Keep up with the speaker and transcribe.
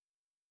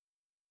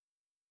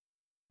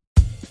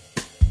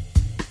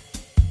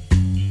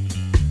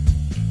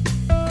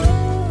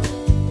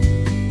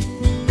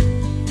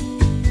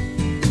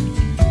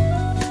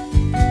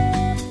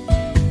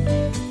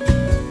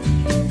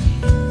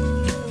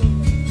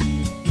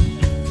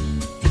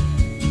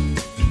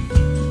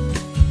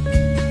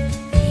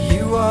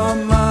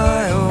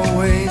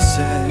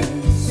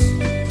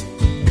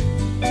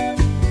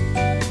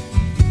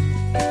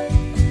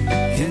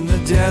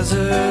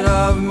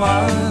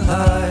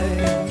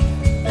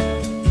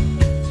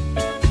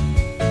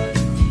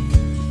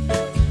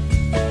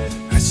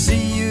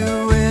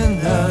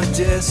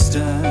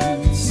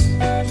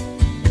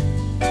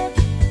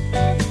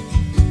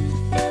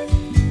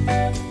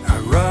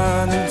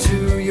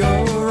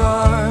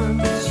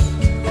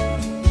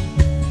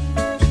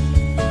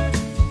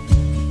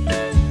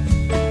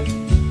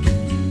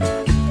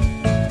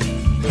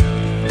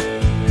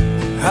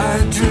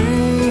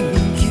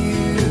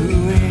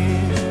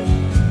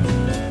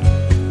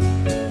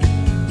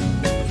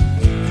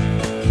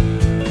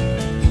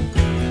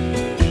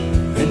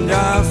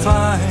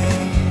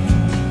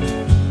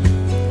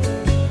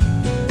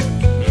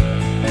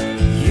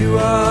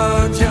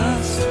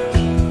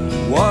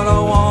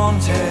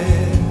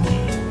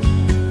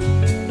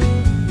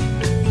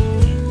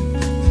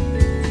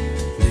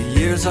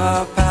years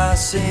are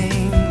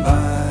passing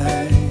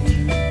by.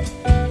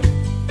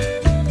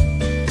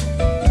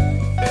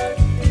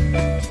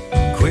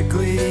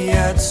 Quickly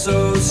yet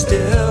so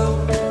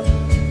still.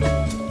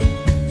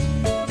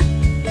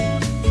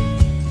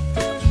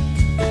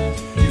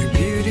 Your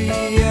beauty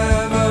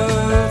ever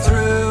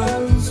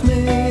thrills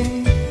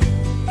me.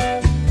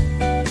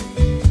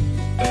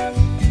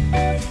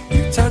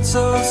 Your touch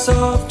so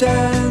soft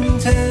and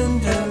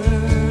tender.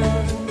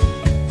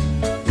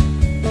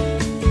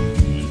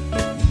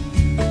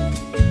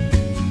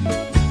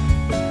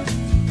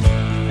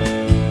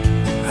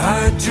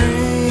 I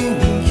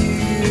drink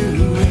you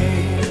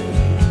in,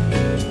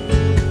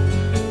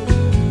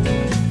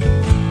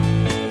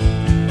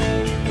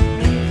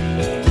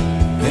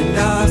 and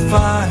I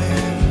find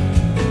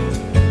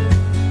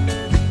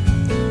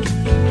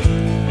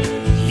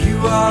you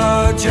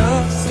are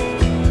just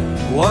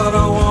what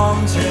I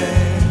wanted.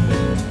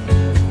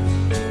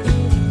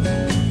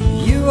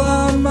 You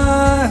are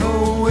my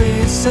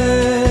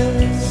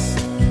oasis,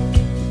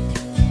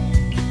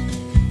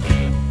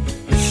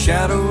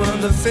 shadow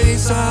of the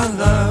face I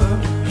love,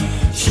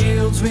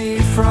 shields me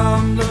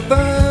from the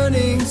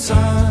burning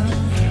sun.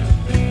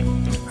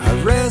 I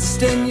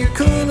rest in your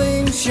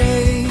cooling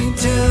shade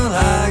till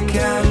I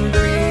can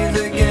breathe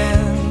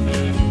again.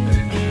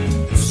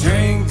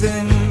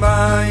 Strengthened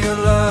by your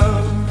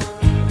love,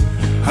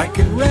 I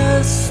can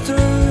rest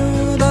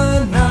through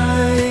the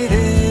night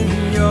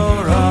in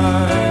your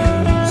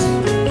arms.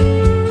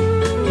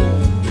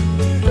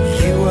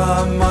 You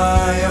are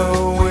my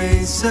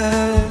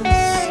oasis.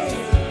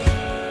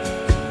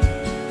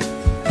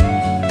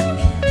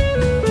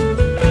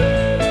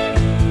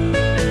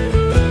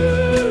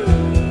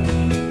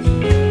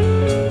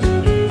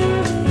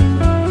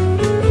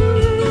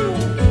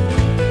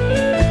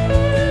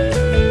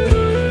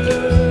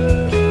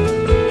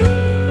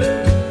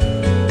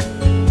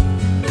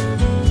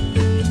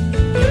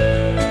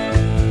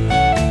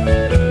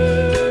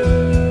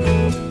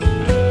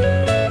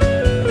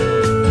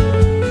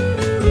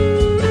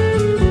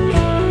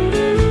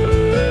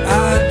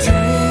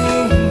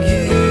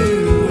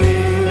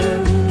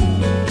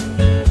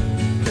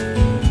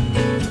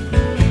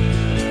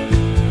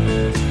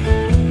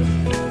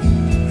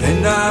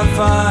 And I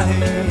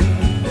find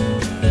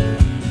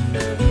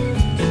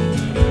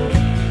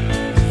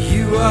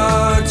you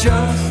are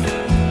just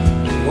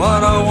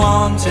what I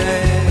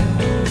wanted.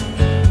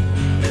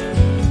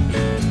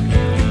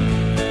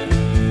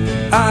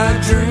 I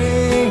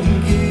drink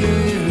you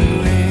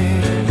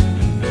in,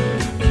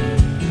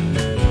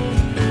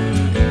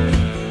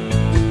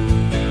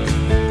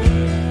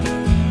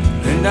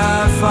 and I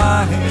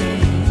find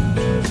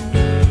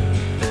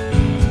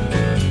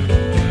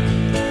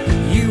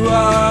you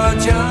are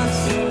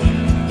just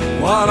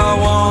what I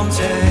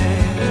wanted.